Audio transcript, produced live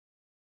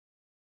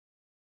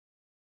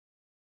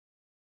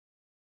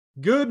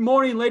Good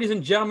morning, ladies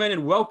and gentlemen,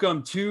 and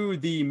welcome to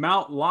the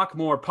Mount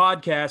Lockmore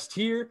podcast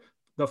here.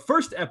 The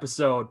first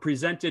episode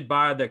presented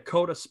by the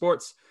Coda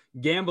Sports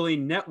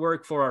Gambling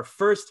Network for our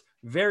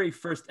very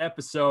first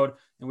episode.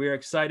 And we are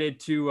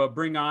excited to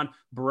bring on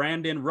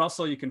Brandon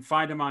Russell. You can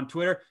find him on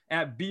Twitter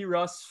at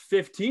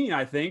BRuss15,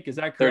 I think. Is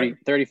that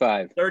correct?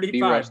 35.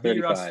 35.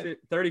 BRuss35.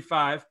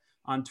 35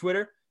 on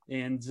Twitter.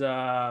 And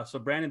so,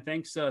 Brandon,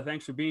 thanks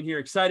for being here.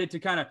 Excited to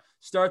kind of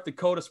start the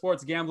Coda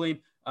Sports Gambling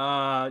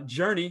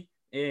journey.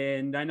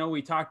 And I know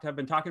we have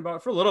been talking about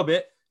it for a little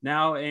bit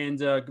now, and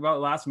about the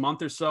last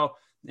month or so,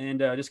 and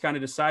just kind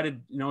of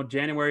decided,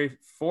 January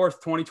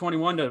 4th,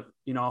 2021 to,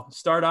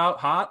 start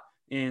out hot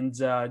and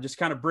just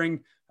kind of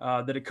bring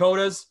the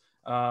Dakotas,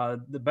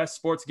 the best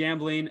sports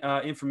gambling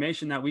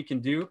information that we can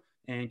do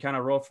and kind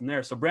of roll from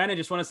there. So Brandon,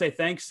 just want to say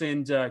thanks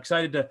and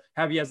excited to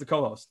have you as the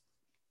co-host.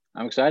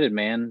 I'm excited,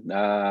 man.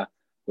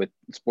 With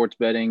sports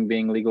betting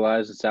being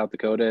legalized in South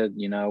Dakota,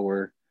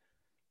 we're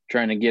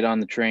trying to get on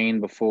the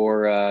train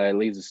before it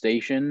leaves the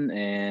station,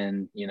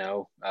 and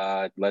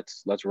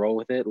let's roll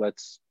with it.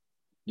 Let's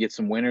get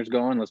some winners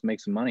going. Let's make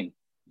some money.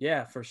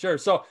 Yeah, for sure.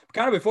 So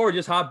kind of before we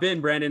just hop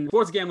in, Brandon,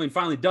 sports gambling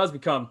finally does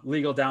become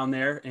legal down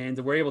there, and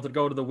we're able to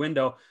go to the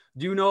window.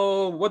 Do you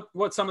know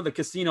what some of the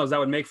casinos that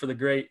would make for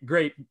the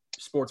great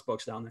sports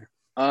books down there?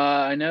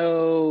 I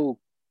know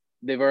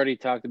they've already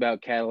talked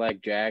about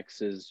Cadillac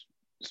Jacks is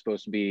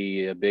supposed to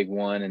be a big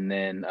one, and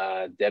then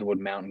Deadwood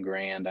Mountain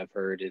Grand, I've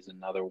heard, is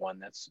another one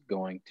that's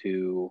going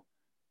to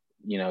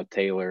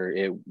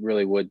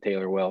really would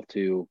tailor well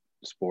to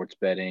sports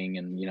betting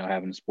and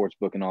having a sports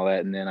book and all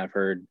that. And then I've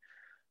heard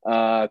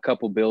a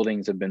couple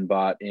buildings have been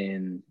bought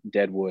in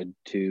Deadwood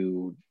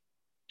to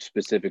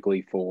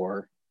specifically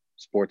for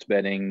sports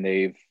betting.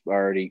 They've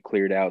already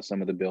cleared out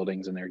some of the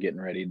buildings, and they're getting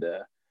ready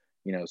to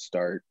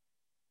start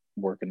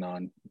working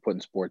on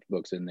putting sports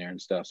books in there and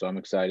stuff. So I'm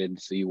excited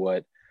to see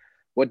what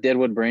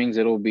Deadwood brings.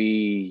 It'll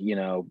be,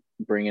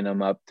 bringing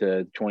them up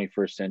to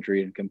 21st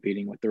century and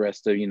competing with the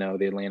rest of,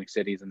 the Atlantic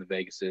cities and the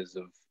Vegases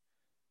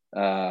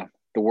of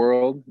the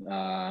world.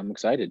 I'm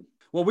excited.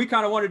 What we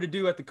kind of wanted to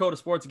do at the Coda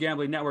Sports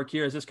Gambling Network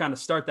here is just kind of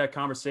start that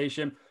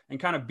conversation and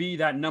kind of be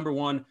that number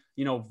one,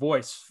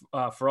 voice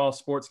for all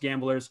sports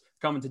gamblers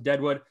coming to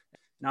Deadwood.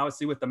 And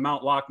obviously with the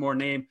Mount Lockmore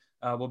name,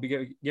 we'll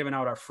be giving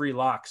out our free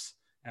locks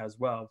as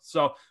well.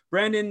 So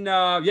Brandon,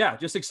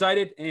 just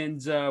excited.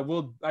 And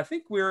I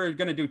think we're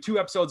going to do 2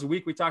 episodes a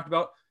week. We talked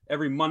about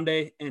every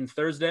Monday and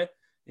Thursday,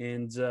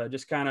 and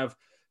just kind of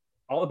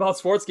all about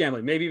sports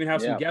gambling, maybe even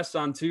have some guests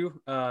on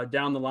too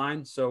down the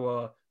line.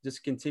 So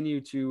just continue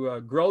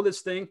to grow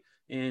this thing.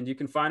 And you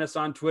can find us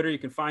on Twitter. You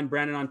can find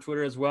Brandon on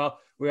Twitter as well.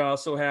 We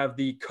also have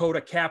the Coda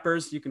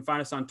Cappers. You can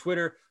find us on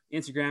Twitter,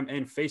 Instagram,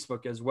 and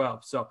Facebook as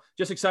well. So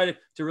just excited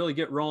to really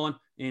get rolling,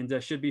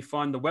 and should be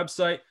fun. The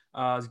website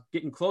is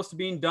getting close to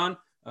being done.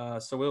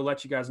 So we'll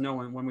let you guys know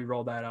when we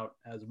roll that out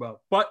as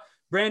well. But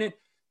Brandon,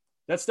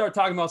 let's start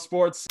talking about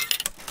sports.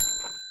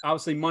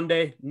 Obviously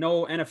Monday,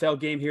 no NFL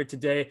game here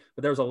today,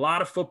 but there was a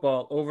lot of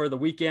football over the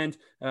weekend.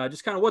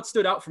 Just kind of what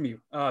stood out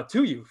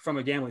to you from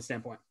a gambling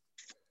standpoint?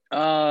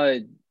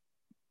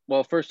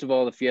 Well, first of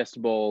all, the Fiesta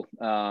Bowl,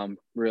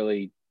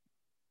 really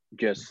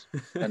just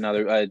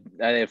another, I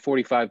had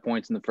 45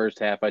 points in the first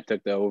half. I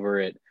took the over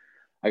it.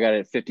 I got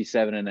it at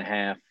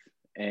 57.5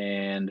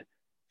 and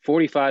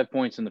 45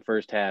 points in the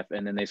first half.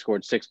 And then they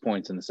scored 6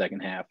 points in the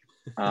second half.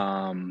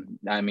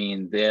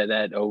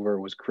 That over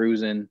was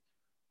cruising.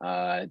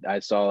 I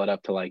saw it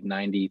up to like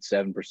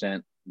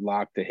 97%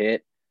 lock to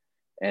hit.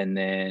 And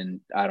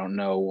then I don't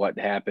know what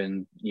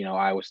happened.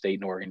 Iowa State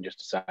and Oregon just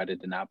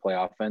decided to not play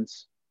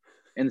offense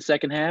in the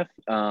second half.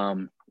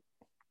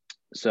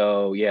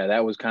 So yeah,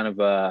 that was kind of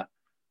a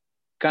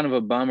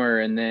bummer.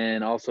 And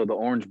then also the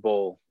Orange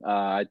Bowl,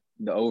 the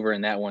over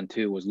in that one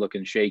too was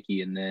looking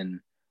shaky. And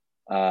then,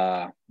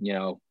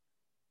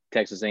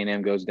 Texas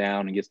A&M goes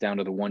down and gets down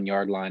to the 1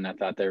 yard line. I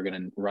thought they were going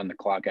to run the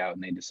clock out,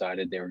 and they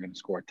decided they were going to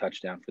score a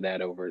touchdown for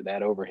that over.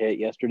 That over hit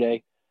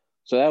yesterday.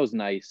 So that was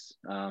nice.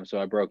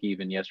 So I broke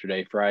even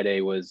yesterday.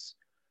 Friday was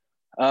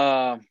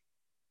an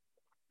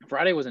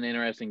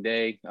interesting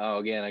day.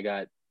 Again, I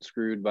got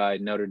screwed by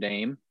Notre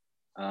Dame.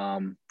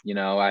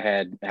 I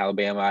had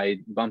Alabama. I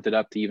bumped it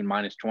up to even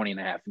minus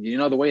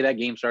 20.5. The way that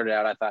game started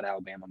out, I thought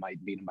Alabama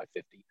might beat them by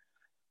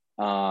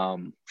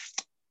 50.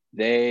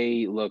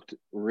 They looked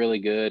really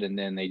good, and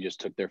then they just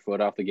took their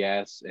foot off the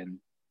gas, and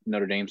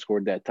Notre Dame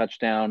scored that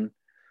touchdown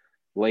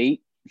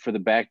late for the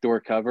backdoor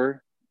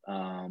cover.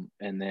 And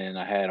then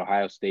I had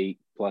Ohio State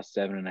plus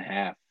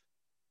 7.5,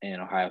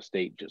 and Ohio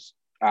State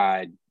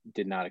I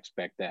did not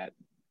expect that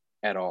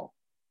at all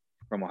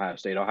from Ohio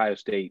State. Ohio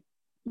State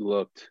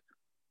looked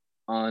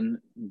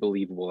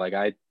unbelievable.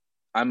 Like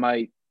I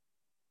might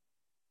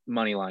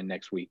money line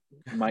next week.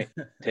 I might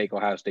take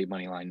Ohio State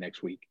money line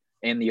next week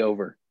and the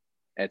over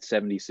at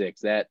 76.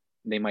 That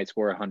they might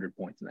score 100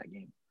 points in that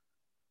game.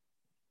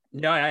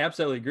 Yeah, I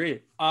absolutely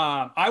agree.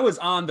 I was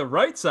on the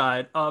right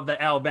side of the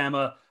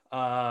Alabama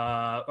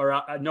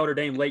or Notre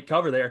Dame late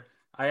cover there.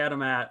 I had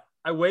them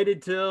I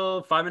waited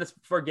till 5 minutes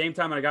before game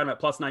time, and I got them at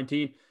plus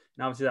 19.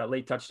 And obviously that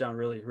late touchdown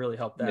really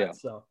helped that. Yeah.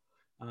 So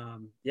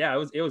yeah,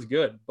 it was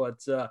good. But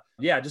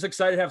yeah, just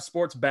excited to have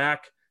sports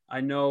back.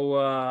 I know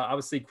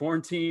obviously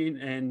quarantine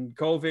and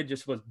COVID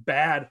just was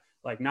bad.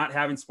 Like not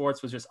having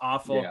sports was just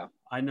awful. Yeah.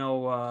 I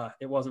know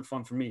it wasn't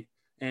fun for me.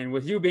 And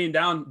with you being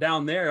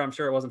down there, I'm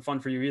sure it wasn't fun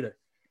for you either.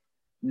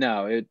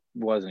 No, it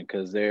wasn't,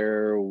 because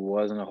there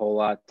wasn't a whole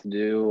lot to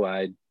do.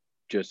 I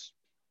just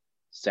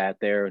sat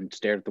there and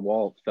stared at the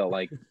wall. It felt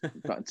like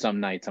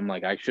some nights I'm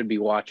like, I should be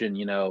watching,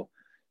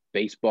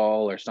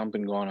 baseball or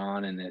something going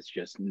on, and it's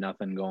just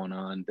nothing going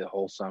on the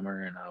whole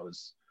summer. And I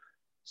was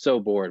so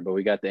bored. But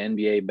we got the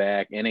NBA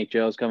back.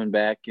 NHL is coming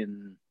back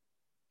in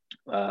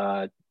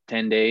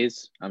 10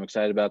 days. I'm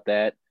excited about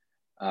that.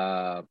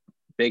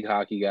 Big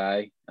hockey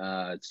guy.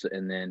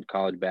 And then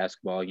college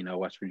basketball,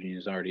 West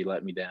Virginia's already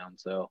let me down.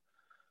 So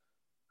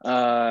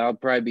I'll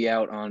probably be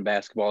out on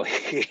basketball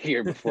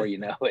here before you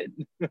know it.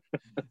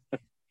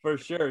 For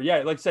sure. Yeah.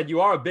 Like I said,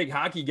 you are a big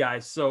hockey guy.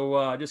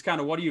 So just kind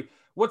of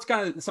what's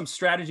kind of some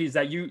strategies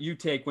that you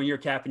take when you're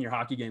capping your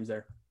hockey games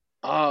there?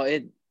 Oh,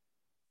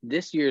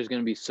 this year is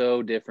going to be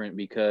so different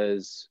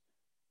because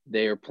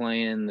they are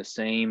playing the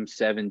same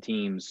 7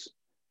 teams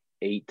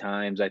 8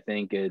 times, I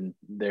think, and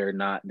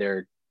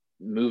they're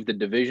moved the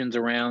divisions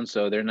around,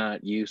 so they're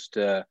not used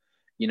to,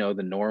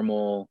 the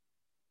normal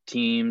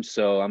teams.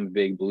 So I'm a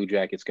big Blue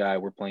Jackets guy.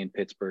 We're playing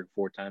Pittsburgh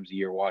 4 times a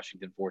year,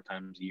 Washington 4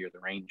 times a year, the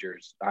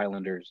Rangers,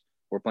 Islanders.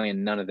 We're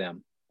playing none of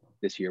them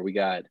this year. We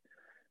got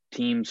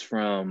teams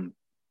from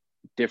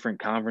different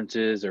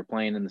conferences are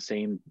playing in the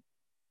same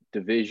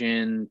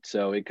division.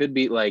 So it could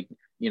be like,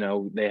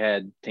 they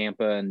had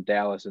Tampa and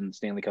Dallas in the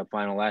Stanley Cup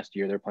final last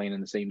year. They're playing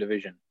in the same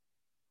division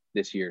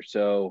this year.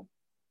 So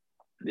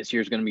this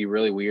year's going to be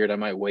really weird. I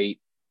might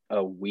wait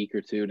a week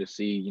or two to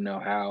see,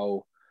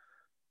 how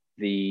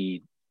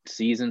the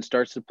season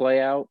starts to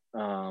play out,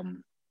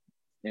 and,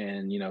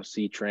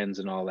 see trends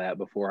and all that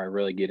before I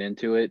really get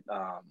into it.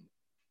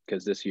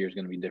 Because this year is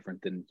going to be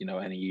different than,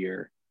 any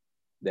year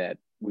that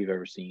we've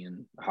ever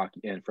seen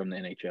hockey and from the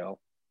NHL.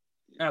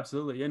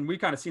 Absolutely. And we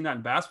kind of seen that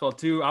in basketball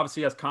too.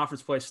 Obviously, as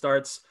conference play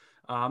starts,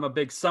 I'm a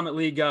big Summit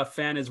League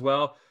fan as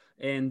well.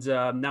 And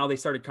now they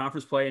started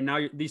conference play, and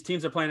now these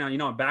teams are playing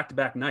on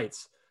back-to-back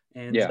nights.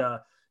 And Yeah.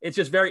 It's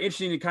just very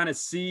interesting to kind of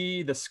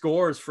see the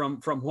scores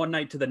from one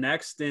night to the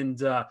next. And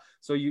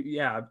so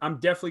I'm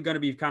definitely going to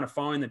be kind of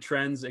following the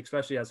trends,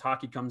 especially as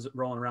hockey comes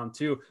rolling around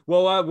too.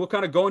 Well, we'll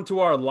kind of go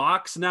into our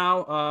locks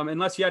now,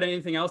 unless you had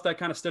anything else that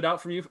kind of stood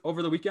out from you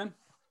over the weekend.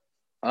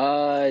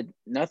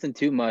 Nothing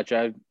too much.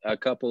 I've a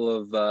couple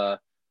of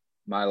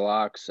my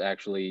locks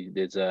actually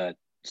is a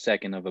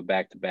second of a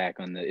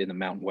back-to-back in the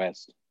Mountain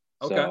West.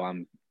 Okay. So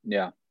I'm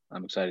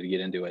excited to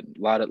get into it.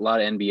 A lot of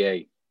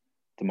NBA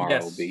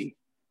tomorrow will be.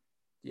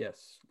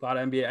 Yes, a lot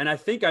of NBA, and I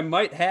think I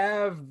might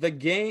have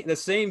the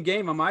same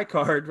game on my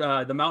card,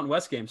 the Mountain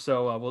West game.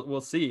 So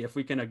we'll see if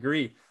we can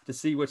agree to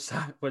see which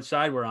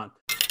side we're on.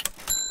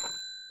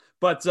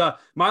 But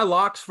my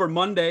locks for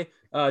Monday,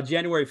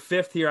 January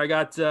 5th here, I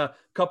got a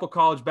couple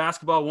college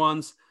basketball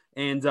ones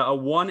and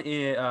one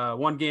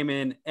game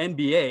in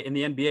the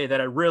NBA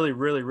that I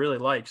really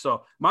like.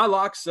 So my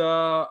locks,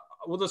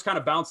 we'll just kind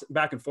of bounce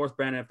back and forth,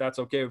 Brandon, if that's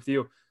okay with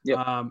you.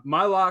 Yep.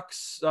 My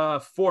locks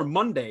for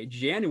Monday,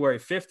 January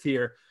 5th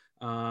here,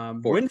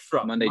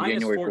 Winthrop, Monday,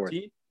 January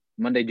 14. 4th.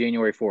 Monday,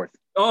 January 4th.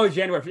 Oh,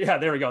 January. Yeah,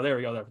 there we go.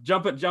 There.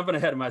 Jumping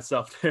ahead of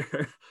myself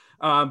there.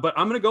 But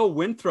I'm going to go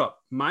Winthrop,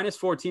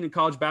 -14 in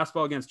college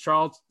basketball against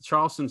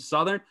Charleston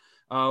Southern.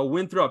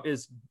 Winthrop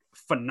is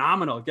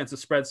phenomenal against the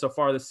spread so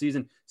far this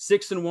season,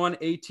 6-1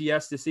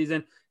 ATS this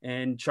season,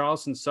 and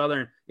Charleston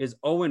Southern is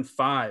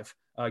 0-5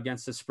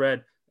 against the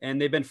spread.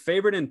 And they've been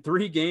favored in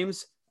 3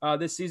 games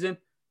this season,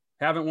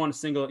 haven't won a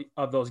single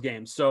of those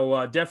games.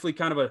 So definitely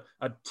kind of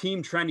a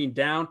team trending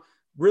down.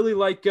 Really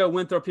like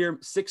Winthrop here,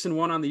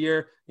 6-1 on the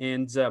year,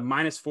 and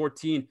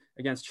 -14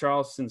 against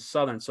Charleston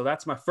Southern. So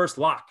that's my first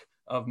lock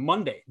of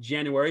Monday,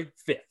 January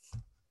 5th.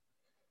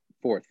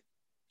 4th.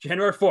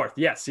 January 4th.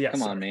 Yes.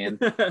 Come on, man.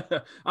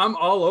 I'm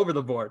all over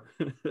the board.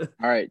 All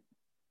right.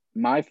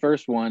 My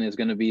first one is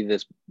going to be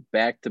this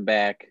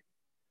back-to-back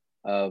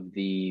of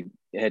the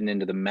heading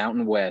into the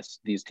Mountain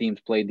West. These teams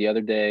played the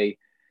other day,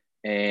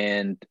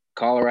 and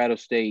Colorado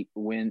State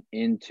went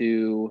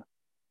into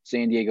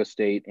San Diego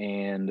State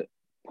and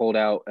pulled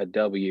out a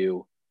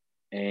W.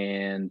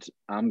 And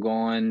I'm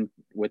going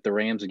with the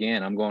Rams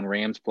again. I'm going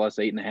Rams plus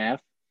 8.5.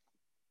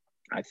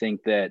 I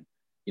think that,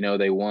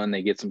 they won.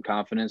 They get some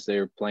confidence.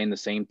 They're playing the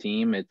same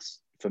team.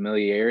 It's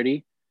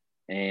familiarity.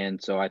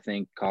 And so I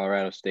think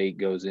Colorado State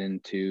goes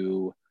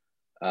into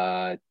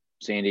San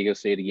Diego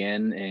State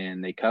again,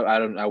 and they cut.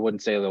 I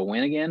wouldn't say they'll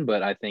win again,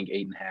 but I think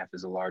 8.5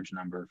 is a large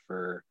number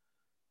for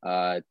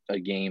a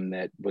game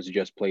that was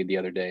just played the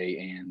other day,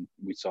 and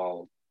we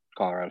saw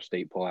Colorado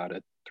State pull out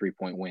a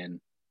 3-point win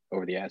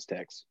over the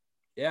Aztecs.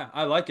 Yeah,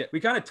 I like it. We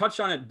kind of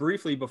touched on it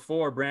briefly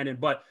before, Brandon,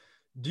 but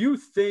do you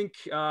think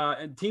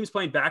teams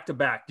playing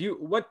back-to-back,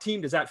 what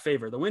team does that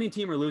favor, the winning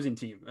team or losing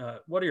team?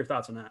 What are your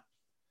thoughts on that?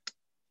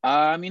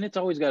 I mean, it's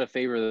always got to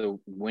favor the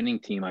winning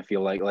team. I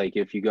feel like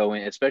if you go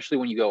in, especially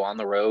when you go on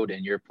the road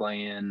and you're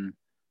playing,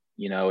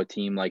 a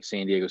team like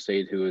San Diego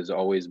State, who has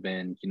always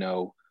been,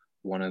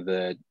 one of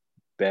the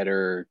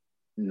better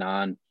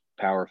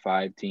non-Power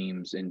Five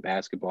teams in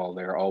basketball.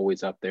 They're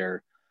always up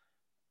there.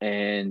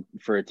 And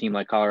for a team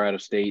like Colorado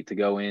State to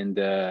go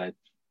into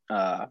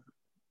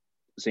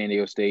San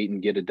Diego State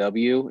and get a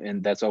W,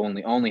 and that's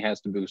only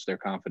has to boost their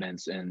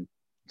confidence. And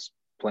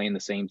playing the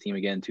same team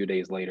again 2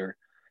 days later,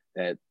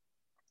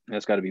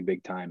 that's got to be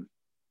big time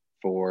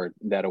for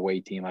that away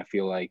team. I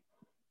feel like,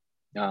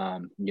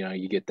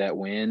 you get that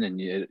win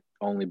and it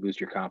only boosts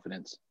your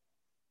confidence.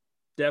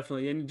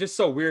 Definitely. And just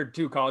so weird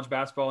too, college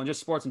basketball and just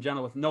sports in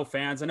general with no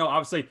fans. I know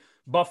obviously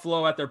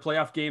Buffalo at their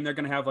playoff game, they're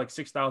going to have like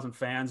 6,000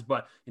 fans,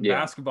 but in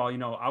basketball,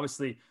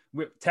 obviously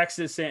with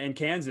Texas and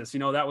Kansas,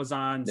 that was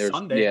on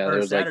Sunday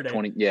or Saturday. Like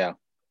 20. Yeah.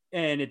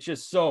 And it's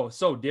just so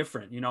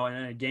different,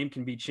 and a game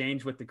can be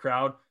changed with the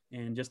crowd,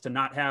 and just to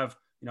not have,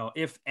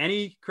 if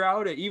any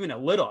crowd, even a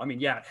little, I mean,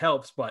 yeah, it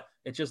helps, but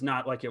it's just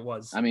not like it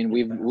was. I mean,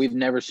 we've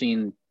never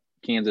seen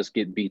Kansas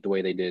get beat the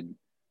way they did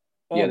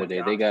the other day.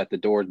 Gosh. They got the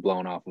doors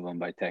blown off of them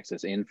by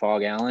Texas in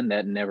Fog Allen.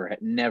 That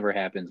never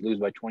happens. Lose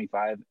by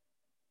 25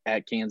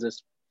 at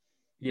Kansas.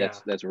 Yeah,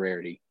 that's a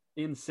rarity.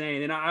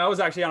 Insane. And I was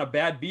actually on a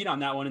bad beat on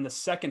that one in the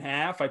second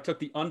half. I took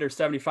the under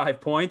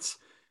 75 points,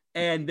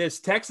 and this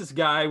Texas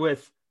guy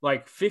with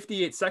like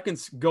 58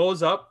 seconds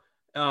goes up.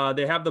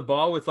 They have the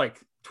ball with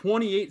like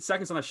 28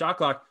 seconds on the shot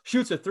clock,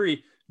 shoots a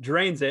three,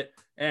 drains it,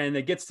 and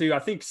it gets to, I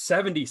think,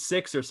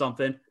 76 or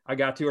something.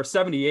 Or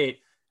 78.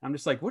 I'm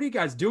just like, what are you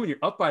guys doing? You're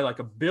up by like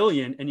 $1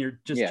 billion and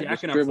you're just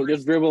jacking up.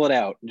 Just dribble it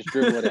out. Just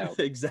dribble it out.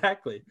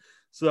 Exactly.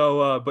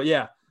 So, but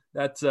yeah,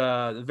 that's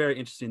very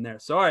interesting there.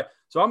 So, all right.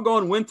 So I'm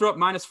going Winthrop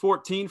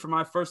 -14 for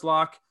my first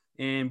lock.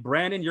 And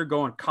Brandon, you're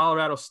going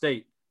Colorado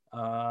State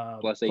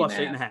plus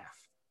 8.5.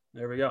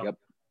 There we go. Yep.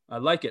 I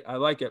like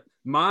it.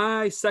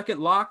 My second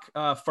lock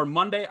for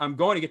Monday, I'm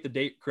going to get the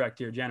date correct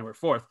here, January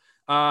 4th.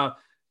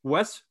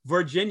 West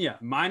Virginia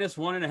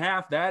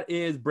 -1.5. That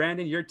is,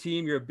 Brandon, your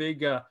team. You're a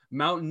big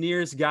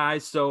Mountaineers guy,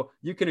 so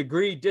you can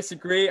agree,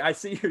 disagree. I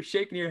see you're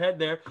shaking your head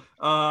there.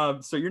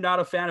 So you're not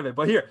a fan of it.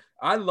 But here,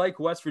 I like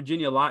West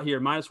Virginia a lot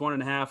here,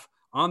 -1.5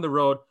 on the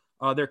road.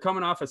 They're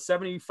coming off a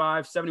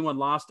 75-71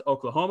 loss to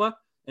Oklahoma,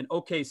 and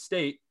OK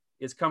State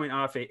is coming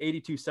off a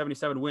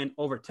 82-77 win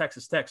over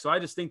Texas Tech. So I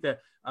just think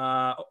that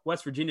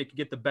West Virginia could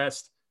get the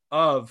best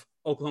of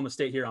Oklahoma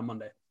State here on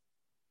Monday.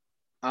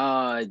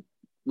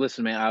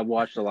 Listen, man, I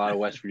watched a lot of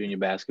West Virginia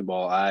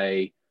basketball.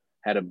 I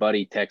had a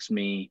buddy text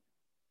me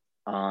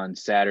on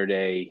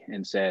Saturday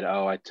and said,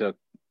 "Oh, I took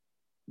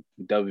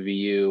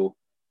WVU.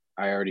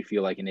 I already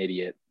feel like an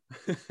idiot."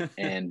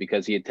 And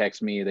because he had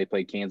texted me, they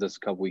played Kansas a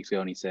couple weeks ago,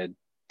 and he said,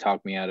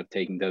 "Talk me out of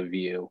taking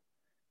WVU."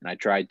 And I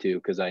tried to,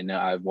 because I know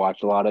I've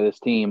watched a lot of this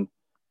team,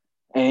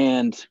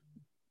 and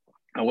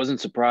I wasn't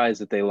surprised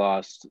that they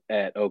lost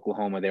at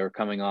Oklahoma. They were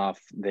coming off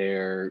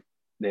they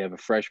have a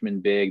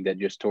freshman big that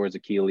just tore his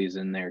Achilles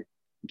in their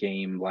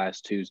game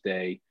last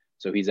Tuesday,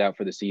 so he's out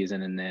for the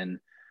season. And then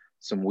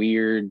some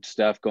weird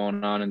stuff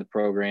going on in the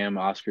program.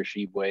 Oscar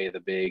Tshiebwe, the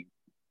big,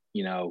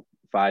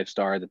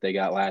 5-star that they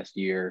got last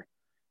year,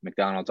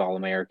 McDonald's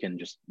All-American,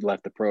 just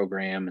left the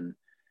program, and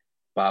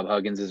Bob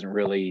Huggins isn't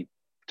really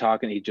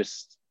talking.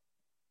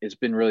 It's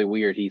been really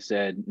weird. He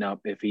said, no,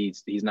 if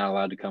he's not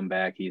allowed to come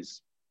back,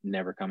 he's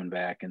never coming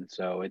back. And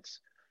so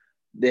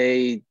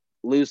they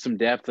lose some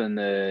depth in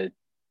the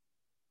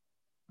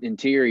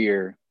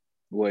interior,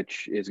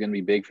 which is going to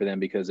be big for them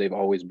because they've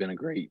always been a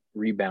great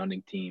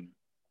rebounding team.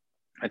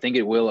 I think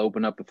it will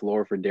open up the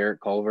floor for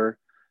Derek Culver,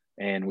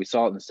 and we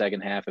saw it in the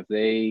second half. If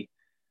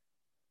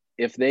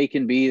they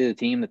can be the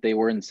team that they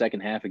were in the second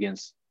half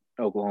against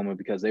Oklahoma,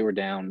 because they were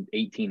down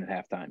 18 at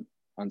halftime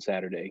on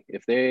Saturday,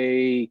 if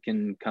they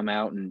can come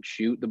out and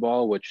shoot the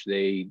ball, which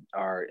they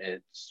are as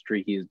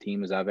streaky a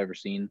team as I've ever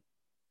seen,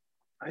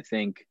 I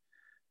think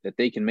that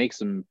they can make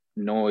some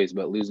noise.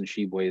 But losing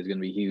Tshiebwe is going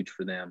to be huge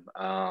for them.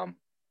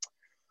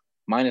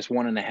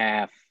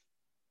 -1.5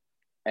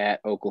 at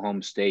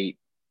Oklahoma State.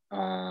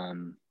 I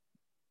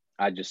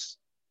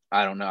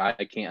don't know.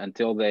 I can't,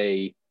 until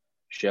they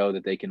show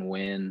that they can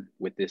win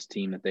with this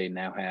team that they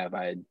now have.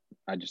 I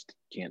just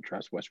can't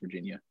trust West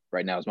Virginia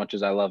right now. As much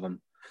as I love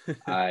them,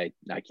 I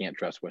can't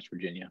trust West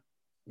Virginia.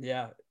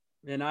 Yeah.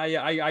 And I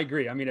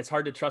agree. I mean, it's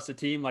hard to trust a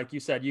team. Like you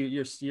said,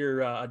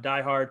 you're a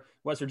diehard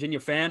West Virginia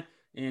fan,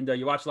 and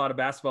you watch a lot of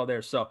basketball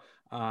there. So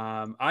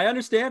I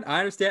understand.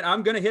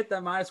 I'm going to hit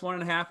that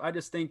 -1.5. I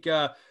just think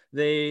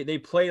they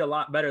played a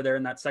lot better there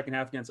in that second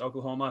half against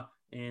Oklahoma,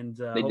 and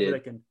hopefully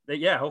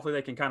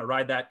they can kind of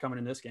ride that coming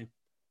in this game.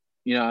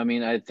 I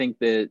mean, I think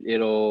that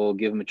it'll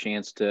give them a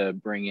chance to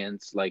bring in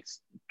like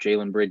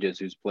Jalen Bridges,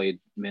 who's played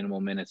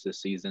minimal minutes this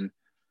season,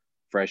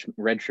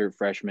 redshirt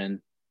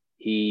freshman.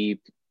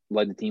 He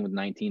led the team with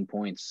 19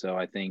 points. So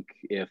I think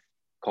if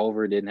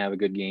Culver didn't have a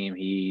good game,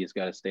 he's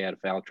got to stay out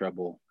of foul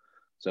trouble.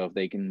 So if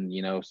they can,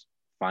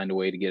 find a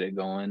way to get it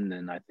going,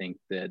 then I think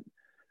that,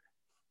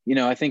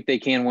 I think they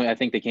can win. I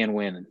think they can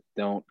win.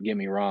 Don't get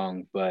me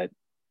wrong, but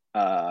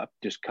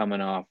just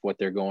coming off what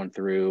they're going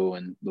through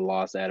and the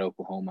loss at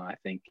Oklahoma. I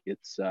think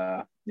it's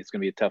going to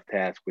be a tough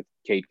task with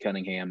Cade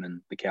Cunningham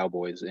and the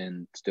Cowboys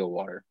in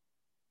Stillwater.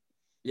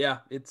 Yeah,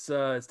 it's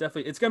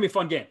definitely it's gonna be a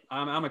fun game.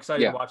 I'm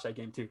excited to watch that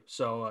game too.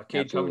 So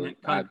Cade coming in,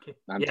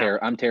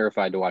 I'm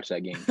terrified to watch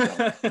that game.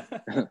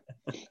 So.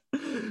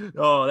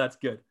 Oh, that's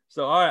good.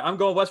 So all right, I'm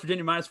going West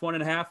Virginia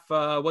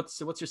 -1.5.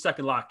 What's your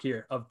second lock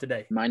here of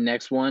today? My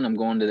next one,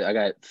 I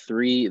got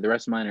 3. The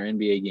rest of mine are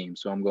NBA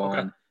games, so I'm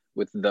going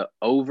with the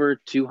over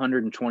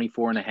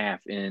 224.5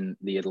 in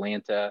the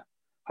Atlanta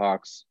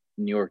Hawks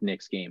New York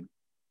Knicks game.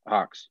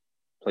 Hawks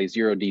play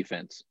 0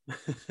 defense.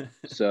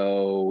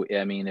 So,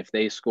 I mean, if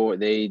they score,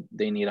 they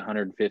need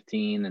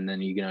 115, and then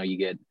you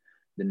get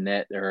the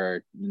net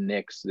or the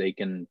Knicks,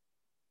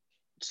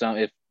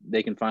 if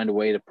they can find a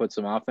way to put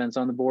some offense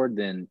on the board,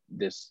 then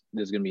this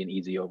is going to be an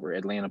easy over.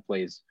 Atlanta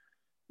plays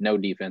no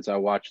defense. I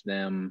watched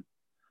them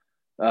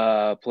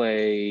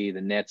play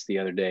the Nets the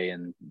other day,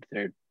 and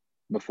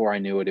before I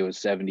knew it, it was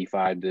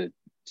 75 to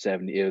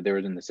 70. They were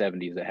in the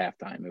 70s at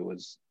halftime. It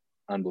was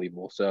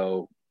unbelievable.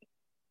 So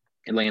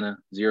Atlanta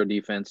 0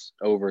 defense,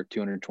 over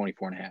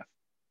 224.5.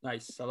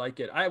 Nice, I like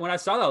it. When I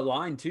saw that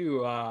line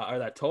too, or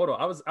that total,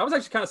 I was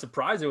actually kind of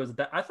surprised. It was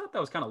that I thought that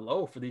was kind of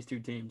low for these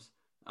two teams.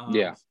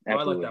 Yeah, so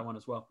I like that one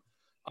as well.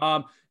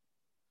 When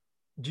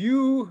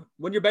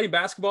you're betting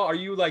basketball, are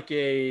you like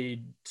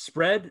a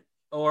spread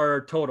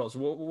or totals?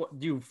 Do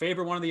you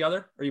favor one or the other?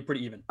 Or are you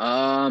pretty even?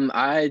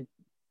 I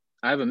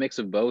have a mix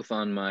of both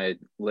on my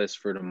list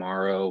for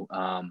tomorrow.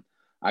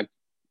 I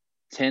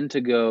tend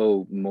to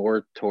go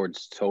more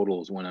towards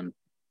totals when I'm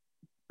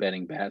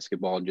betting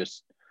basketball,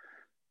 just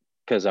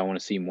because I want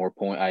to see more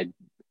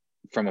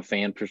from a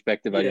fan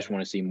perspective, I just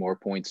want to see more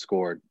points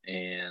scored,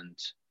 and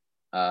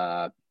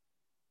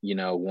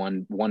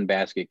one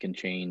basket can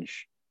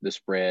change the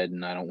spread,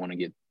 and I don't want to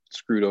get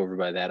screwed over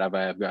by that.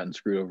 I've gotten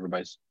screwed over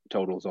by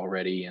totals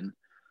already, and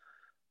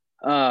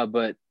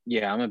but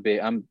yeah,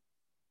 I'm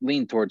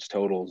lean towards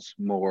totals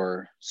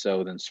more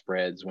so than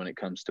spreads when it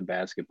comes to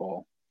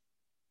basketball.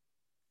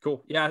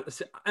 Cool. Yeah,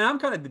 and I'm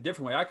kind of the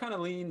different way. I kind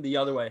of lean the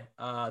other way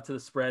to the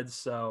spreads.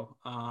 So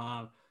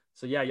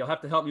yeah, you'll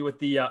have to help me with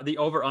the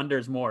over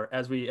unders more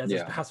as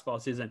this basketball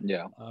season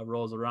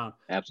rolls around.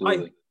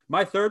 Absolutely.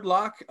 My third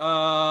lock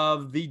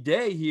of the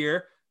day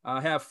here.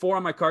 I have 4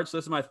 on my card, so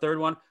this is my third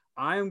one.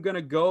 I'm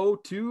gonna go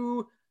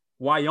to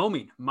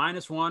Wyoming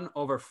 -1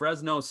 over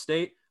Fresno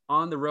State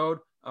on the road.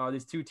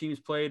 These two teams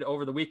played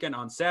over the weekend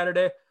on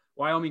Saturday.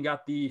 Wyoming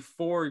got the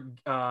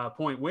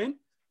 4-point win.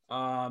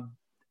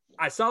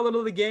 I saw a little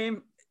of the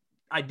game.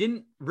 I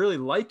didn't really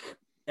like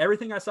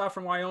everything I saw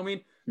from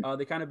Wyoming.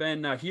 They kind of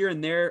been here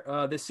and there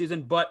this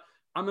season, but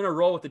I'm going to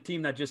roll with the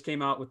team that just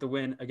came out with the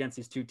win against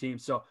these two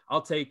teams. So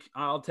I'll take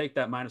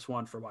that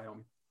 -1 for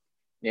Wyoming.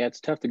 Yeah,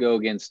 it's tough to go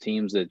against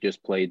teams that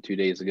just played 2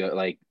 days ago,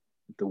 like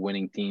the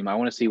winning team. I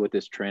want to see what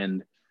this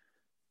trend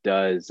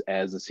does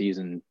as the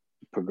season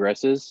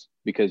progresses,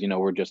 because,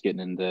 we're just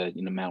getting into,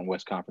 Mountain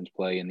West Conference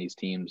play, and these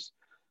teams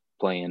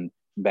playing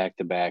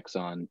back-to-backs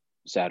on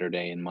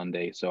Saturday and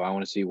Monday. So I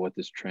want to see what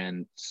this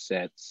trend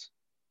sets,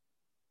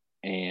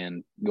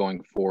 and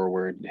going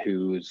forward,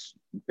 who's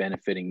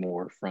benefiting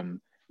more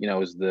from,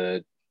 is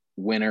the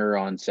winner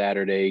on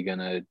Saturday going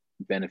to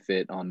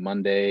benefit on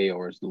Monday,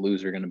 or is the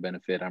loser going to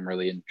benefit? I'm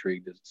really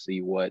intrigued to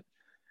see what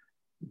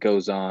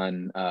goes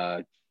on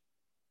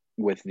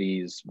with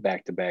these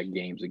back-to-back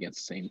games against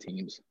the same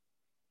teams.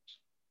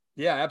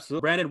 Yeah,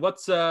 absolutely. Brandon,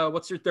 what's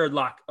your third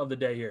lock of the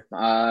day here?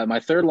 My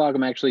third lock,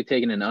 I'm actually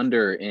taking an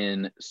under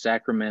in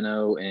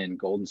Sacramento and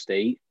Golden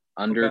State,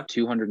 under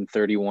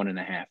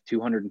 231.5.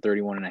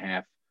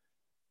 231.5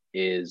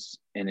 is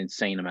an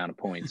insane amount of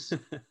points.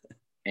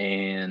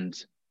 And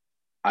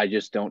I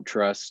just don't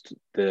trust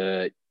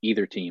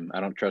either team.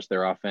 I don't trust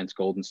their offense.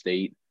 Golden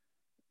State,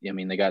 I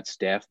mean, they got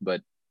Steph,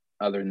 but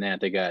other than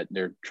that,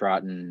 they're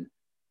trotting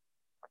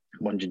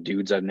a bunch of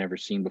dudes I've never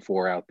seen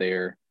before out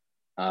there.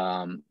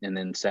 And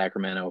then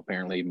Sacramento,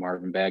 apparently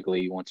Marvin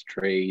Bagley wants to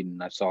trade,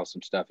 and I saw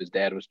some stuff his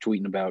dad was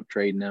tweeting about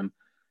trading him.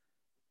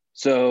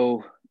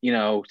 So,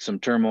 some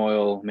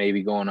turmoil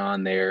maybe going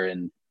on there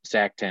in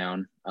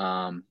Sacktown.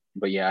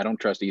 But yeah, I don't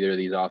trust either of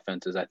these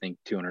offenses. I think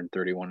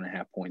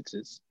 231.5 points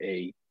is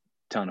a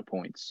ton of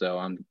points. So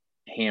I'm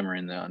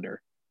hammering the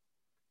under.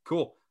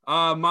 Cool.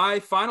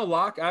 My final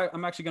lock,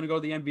 I'm actually going to go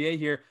to the NBA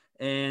here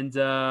and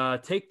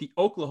take the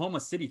Oklahoma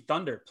City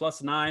Thunder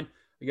 +9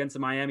 against the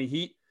Miami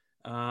Heat.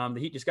 The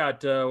Heat just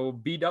got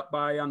beat up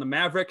on the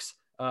Mavericks,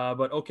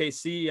 but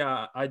OKC,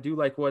 I do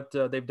like what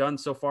they've done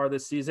so far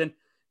this season.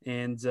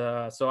 And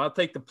so I'll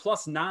take the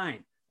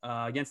 +9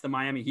 against the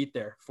Miami Heat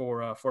there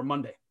for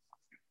Monday.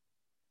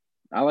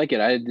 I like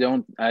it.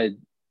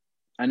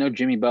 I know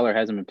Jimmy Butler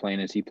hasn't been playing.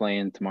 Is he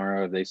playing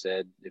tomorrow? Have they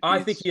said?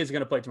 I think he is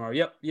going to play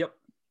tomorrow. Yep.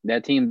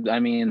 That team,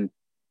 I mean,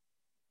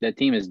 that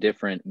team is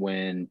different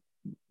when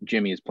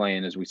Jimmy is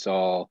playing, as we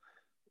saw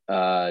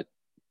a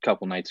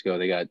couple nights ago.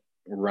 They got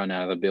run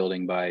out of the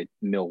building by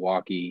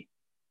Milwaukee.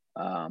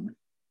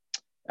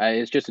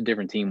 It's just a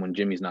different team when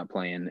Jimmy's not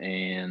playing.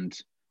 And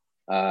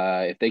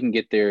if they can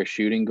get their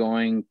shooting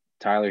going,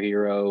 Tyler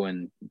Hero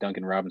and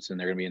Duncan Robinson,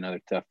 they're going to be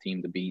another tough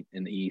team to beat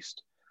in the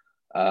East.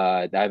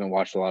 I haven't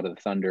watched a lot of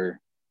the Thunder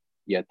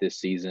yet this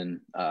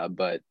season,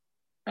 but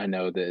I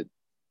know that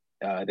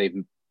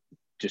they've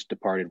just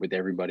departed with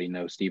everybody.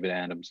 No Steven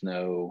Adams,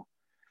 no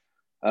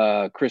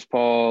Chris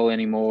Paul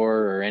anymore,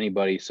 or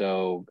anybody.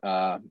 So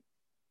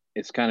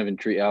it's kind of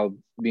intriguing. I'll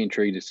be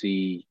intrigued to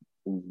see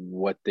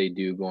what they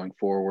do going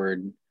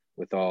forward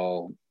with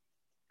all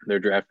their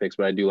draft picks.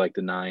 But I do like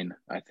the 9.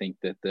 I think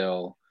that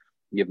they'll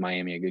give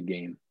Miami a good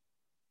game.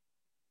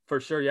 For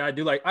sure. Yeah, I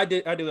do like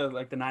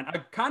the 9. I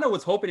kind of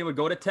was hoping it would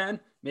go to 10,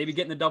 maybe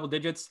get in the double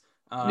digits.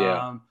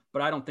 Yeah.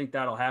 But I don't think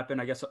that'll happen.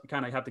 I guess I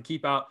kind of have to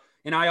keep an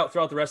eye out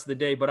throughout the rest of the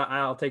day, but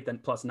I'll take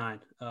that +9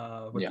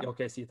 with the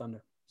OKC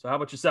Thunder. So how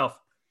about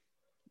yourself?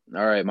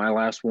 All right, my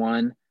last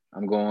one.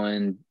 I'm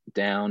going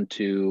down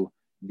to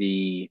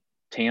the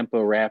Tampa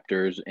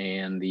Raptors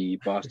and the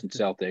Boston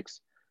Celtics.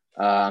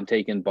 I'm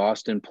taking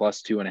Boston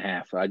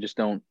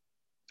 +2.5.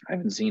 I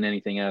haven't seen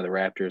anything out of the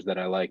Raptors that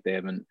I like. They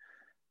haven't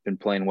been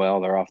playing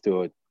well. They're off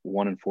to a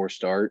 1-4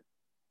 start,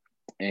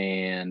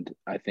 and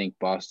I think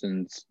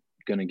Boston's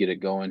going to get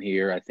it going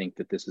here. I think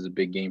that this is a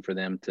big game for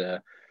them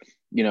to,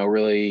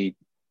 really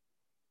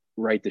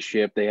right the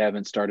ship. They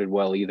haven't started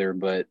well either,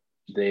 but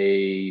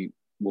they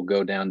will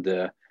go down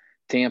to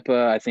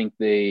Tampa. I think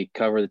they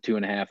cover the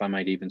 2.5. I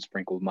might even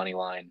sprinkle money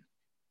line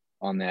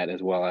on that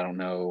as well. I don't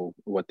know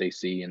what they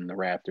see in the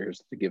Raptors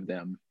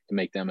to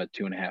make them a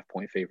 2.5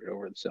 point favorite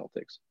over the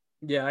Celtics.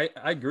 Yeah, I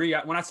agree.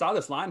 When I saw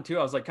this line too,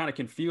 I was like kind of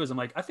confused. I'm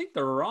like, I think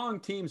the wrong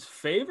team's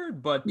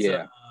favored, but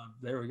yeah,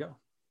 there we go.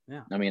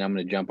 Yeah. I mean, I'm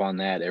going to jump on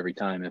that every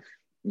time if,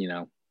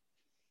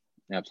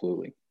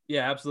 absolutely.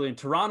 Yeah, absolutely. And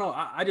Toronto,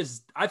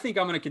 I think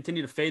I'm going to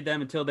continue to fade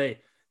them until they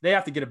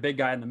have to get a big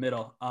guy in the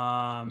middle.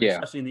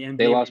 Especially in the NBA.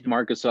 They lost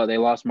Marcus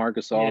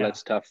Gasol. Yeah.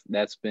 That's tough.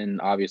 That's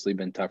obviously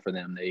been tough for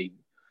them.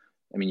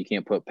 You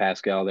can't put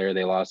Pascal there.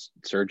 They lost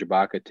Serge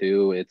Ibaka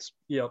too. It's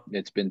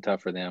been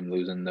tough for them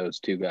losing those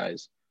two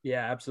guys.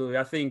 Yeah, absolutely.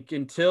 I think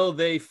until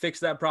they fix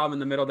that problem in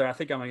the middle there, I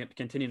think I'm going to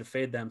continue to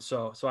fade them.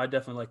 So I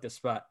definitely like this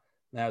spot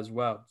as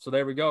well. So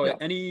there we go. Yep.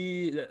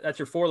 That's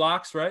your 4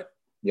 locks, right?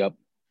 Yep.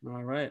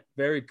 All right.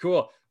 Very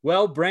cool.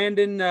 Well,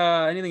 Brandon,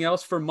 anything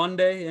else for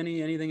Monday?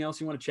 Anything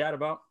else you want to chat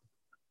about?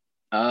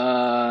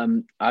 I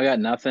got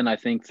nothing. I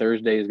think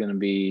Thursday is going to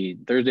be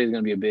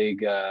a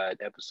big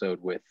episode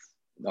with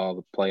all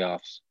the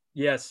playoffs.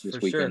 Yes, this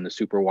for weekend, sure. The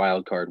Super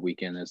Wild Card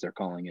weekend, as they're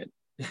calling it.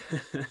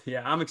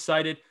 Yeah, I'm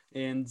excited,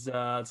 and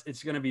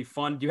it's going to be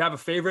fun. Do you have a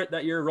favorite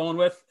that you're rolling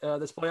with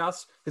this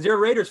playoffs? Because you're a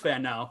Raiders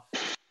fan now.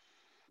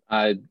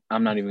 I'm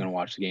not even going to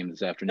watch the game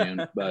this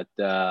afternoon, but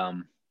how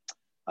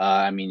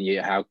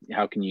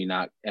can you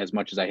not? As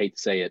much as I hate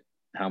to say it,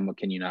 how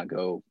can you not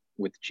go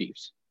with the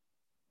Chiefs?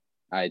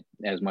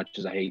 As much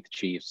as I hate the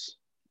Chiefs,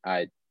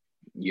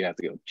 you have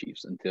to go with the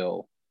Chiefs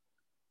until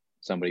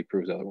somebody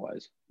proves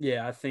otherwise.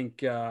 Yeah, I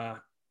think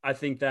that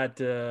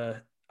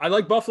I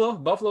like Buffalo.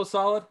 Buffalo's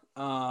solid.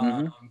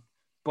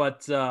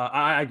 But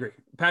I agree.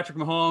 Patrick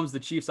Mahomes, the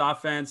Chiefs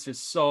offense is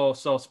so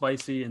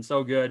spicy and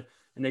so good,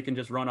 and they can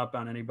just run up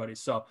on anybody.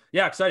 So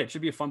yeah, excited. It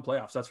should be a fun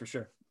playoffs. That's for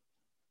sure.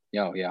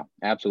 Yeah,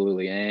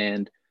 absolutely.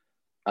 And,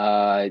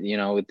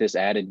 with this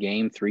added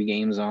game, 3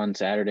 games on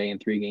Saturday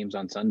and 3 games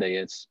on Sunday,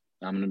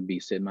 I'm going to be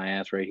sitting my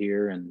ass right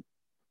here and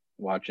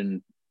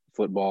watching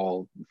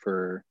football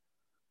for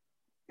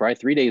probably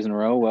 3 days in a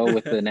row. Well,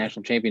 with the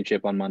national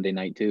championship on Monday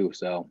night too.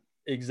 So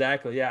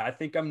exactly. Yeah. I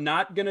think I'm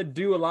not going to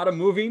do a lot of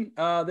moving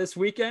this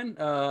weekend.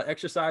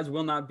 Exercise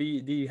will not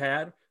be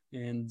had.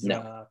 And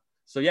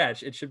so yeah,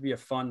 it should be a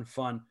fun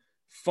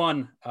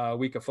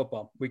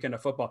weekend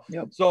of football.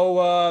 Yep.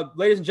 So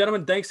ladies and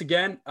gentlemen, thanks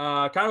again.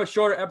 Kind of a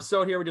shorter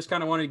episode here. We just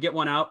kind of wanted to get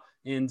one out.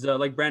 And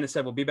like Brandon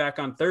said, we'll be back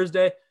on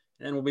Thursday,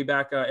 and we'll be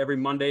back every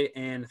Monday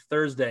and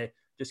Thursday,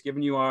 just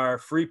giving you our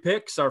free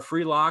picks, our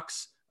free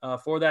locks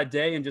for that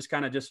day, and just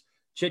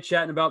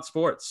chit-chatting about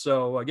sports.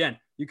 So again,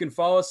 you can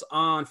follow us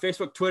on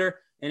Facebook, Twitter,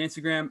 and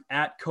Instagram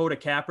at Coda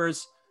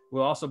Cappers.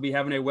 We'll also be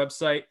having a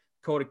website,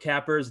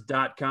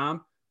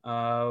 codacappers.com.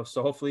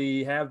 So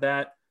hopefully have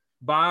that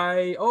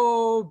by,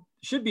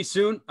 should be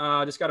soon.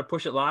 Just got to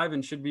push it live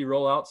and should be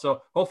roll out.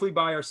 So hopefully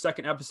by our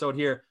second episode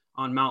here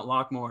on Mount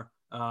Lockmore,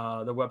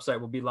 the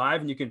website will be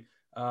live, and you can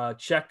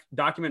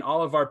document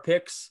all of our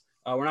picks.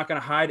 We're not going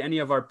to hide any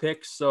of our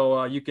picks.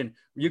 So you can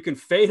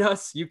fade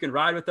us, you can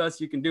ride with us,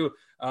 you can do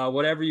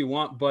whatever you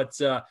want. But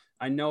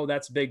I know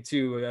that's big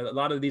too. A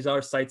lot of these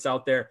other sites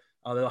out there,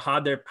 they'll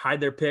hide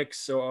their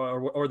picks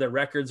or their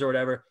records or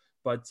whatever.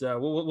 But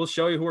we'll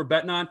show you who we're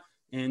betting on,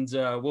 and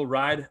we'll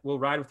ride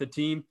with the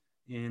team.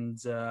 And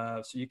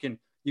so you can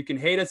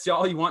hate us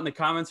all you want in the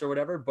comments or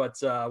whatever, but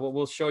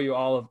we'll show you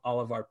all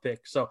of our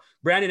picks. So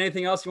Brandon,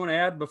 anything else you want to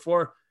add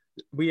before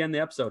we end the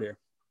episode here?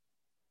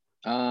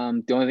 The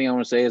only thing I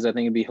want to say is I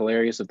think it'd be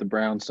hilarious if the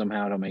Browns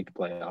somehow don't make the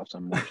playoffs.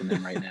 I'm watching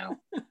them right now,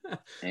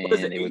 and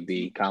it would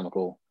be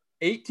comical.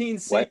 18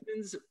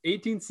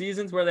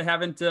 seasons where they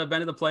haven't been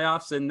to the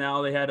playoffs, and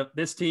now they had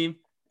this team,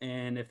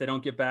 and if they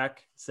don't get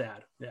back,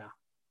 sad.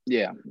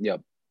 Yeah.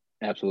 Yep.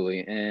 Absolutely.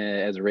 And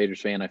as a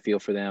Raiders fan, I feel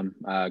for them.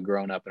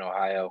 Growing up in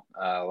Ohio,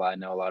 I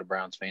know a lot of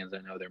Browns fans. I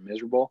know they're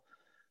miserable.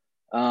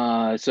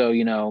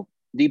 So,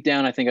 deep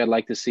down, I think I'd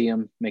like to see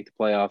them make the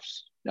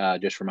playoffs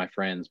just for my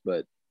friends.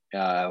 But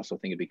I also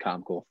think it'd be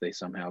comical if they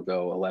somehow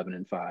go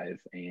 11-5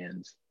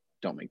 and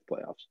don't make the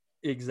playoffs.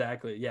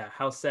 Exactly. Yeah.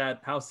 How sad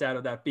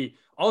would that be?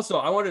 Also,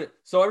 I wanted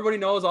so everybody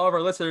knows, all of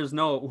our listeners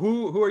know,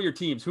 who are your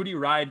teams? Who do you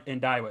ride and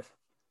die with?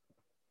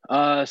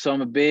 So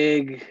I'm a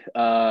big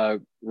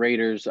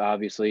Raiders,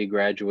 obviously,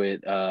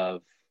 graduate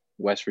of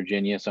West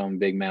Virginia. So I'm a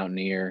big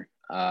Mountaineer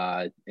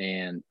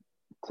and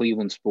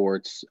Cleveland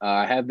sports.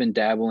 I have been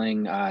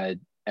dabbling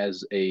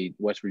as a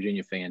West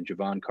Virginia fan,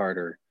 Javon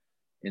Carter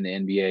in the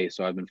NBA.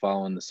 So I've been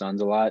following the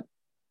Suns a lot.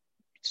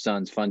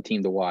 Suns, fun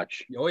team to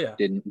watch. Oh yeah.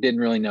 Didn't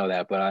really know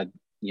that, but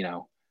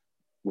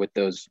with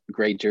those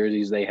great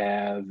jerseys they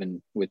have,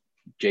 and with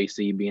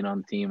JC being on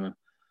the team,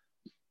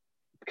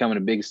 becoming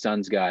a big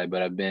Suns guy.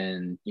 But I've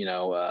been,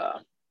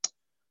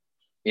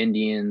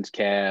 Indians,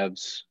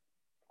 Cavs,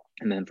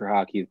 and then for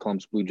hockey, the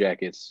Columbus Blue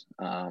Jackets.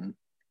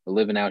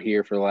 Living out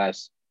here for the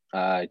last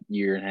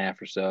year and a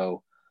half or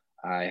so,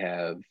 I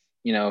have,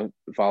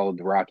 followed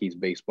the Rockies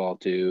baseball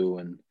too,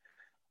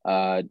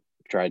 and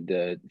tried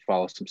to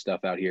follow some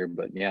stuff out here.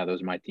 But yeah,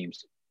 those are my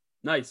teams.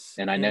 Nice.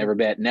 And I never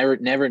bet, never,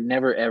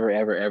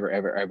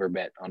 ever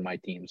bet on my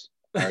teams.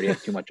 I already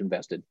have too much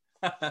invested.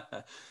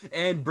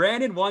 And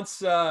Brandon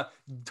once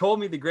told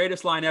me the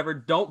greatest line ever: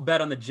 "Don't bet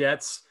on the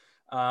Jets."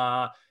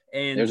 And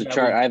there's a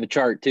chart. I have a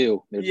chart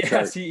too.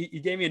 Yes, he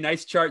gave me a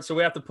nice chart, so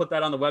we have to put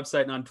that on the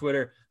website and on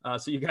Twitter,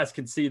 so you guys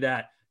can see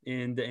that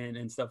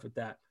and stuff like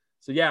that.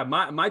 So yeah,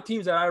 my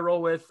teams that I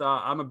roll with,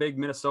 I'm a big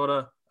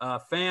Minnesota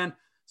fan.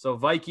 So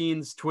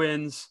Vikings,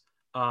 Twins,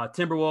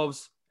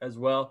 Timberwolves as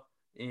well.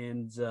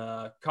 And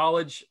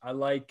college, I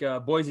like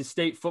Boise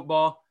State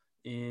football,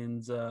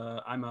 and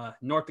I'm a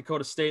North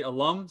Dakota State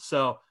alum,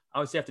 so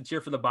obviously have to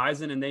cheer for the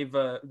Bison, and they've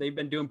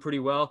been doing pretty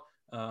well.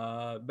 They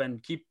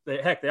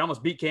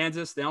almost beat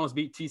Kansas, they almost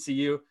beat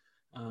TCU,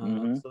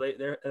 so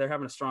they're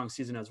having a strong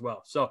season as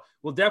well. So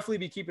we'll definitely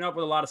be keeping up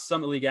with a lot of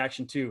Summit League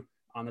action too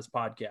on this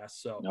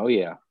podcast. So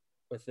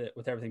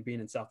with everything being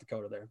in South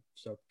Dakota there,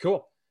 so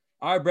cool.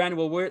 All right, Brandon.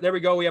 Well, there we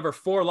go. We have our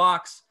 4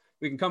 locks.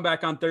 We can come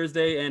back on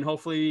Thursday, and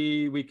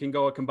hopefully we can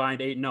go a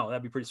combined 8-0.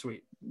 That'd be pretty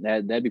sweet.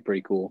 That'd be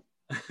pretty cool.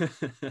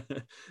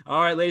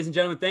 All right, ladies and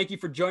gentlemen, thank you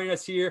for joining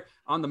us here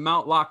on the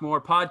Mount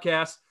Lockmore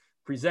podcast,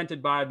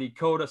 presented by the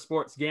Coda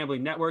Sports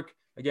Gambling Network.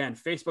 Again,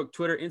 Facebook,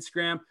 Twitter,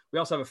 Instagram. We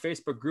also have a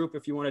Facebook group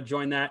if you want to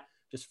join that.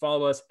 Just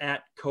follow us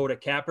at Coda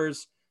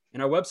Cappers.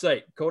 And our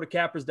website,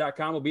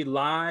 codacappers.com, will be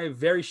live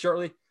very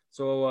shortly.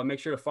 So make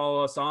sure to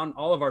follow us on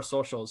all of our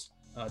socials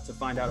to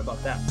find out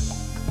about that.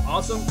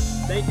 Awesome.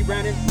 Thank you,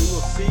 Brandon. We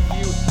will see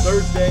you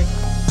Thursday.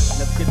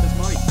 Let's get this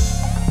money.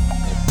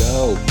 Let's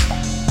go.